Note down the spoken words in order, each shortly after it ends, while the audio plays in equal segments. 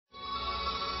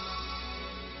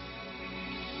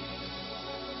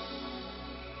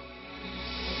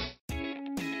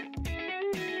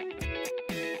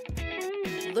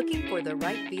Looking for the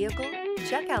right vehicle?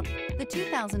 Check out the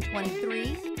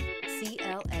 2023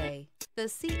 CLA. The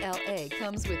CLA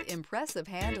comes with impressive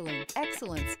handling,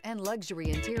 excellence, and luxury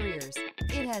interiors.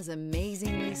 It has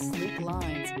amazingly sleek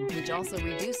lines, which also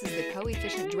reduces the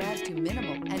coefficient drag to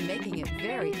minimal and making it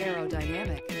very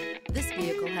aerodynamic. This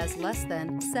vehicle has less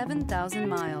than 7,000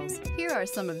 miles. Here are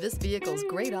some of this vehicle's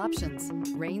great options: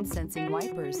 rain sensing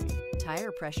wipers,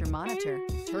 tire pressure monitor,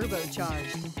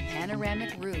 turbocharged,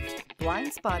 panoramic roof,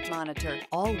 blind spot monitor,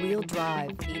 all-wheel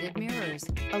drive, heated mirrors,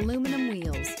 aluminum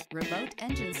wheels, remote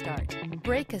engine start,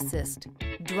 brake assist.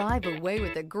 Drive away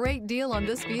with a great deal on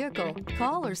this vehicle.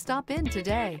 Call or stop in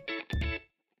today.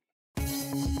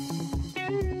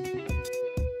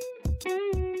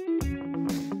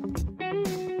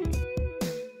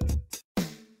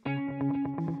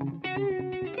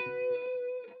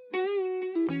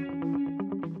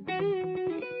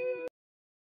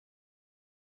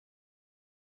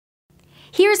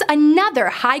 Here's another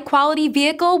high-quality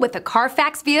vehicle with a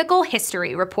CARFAX Vehicle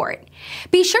History Report.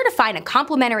 Be sure to find a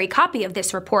complimentary copy of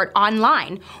this report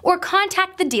online or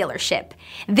contact the dealership.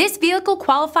 This vehicle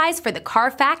qualifies for the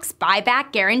CARFAX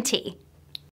Buyback Guarantee.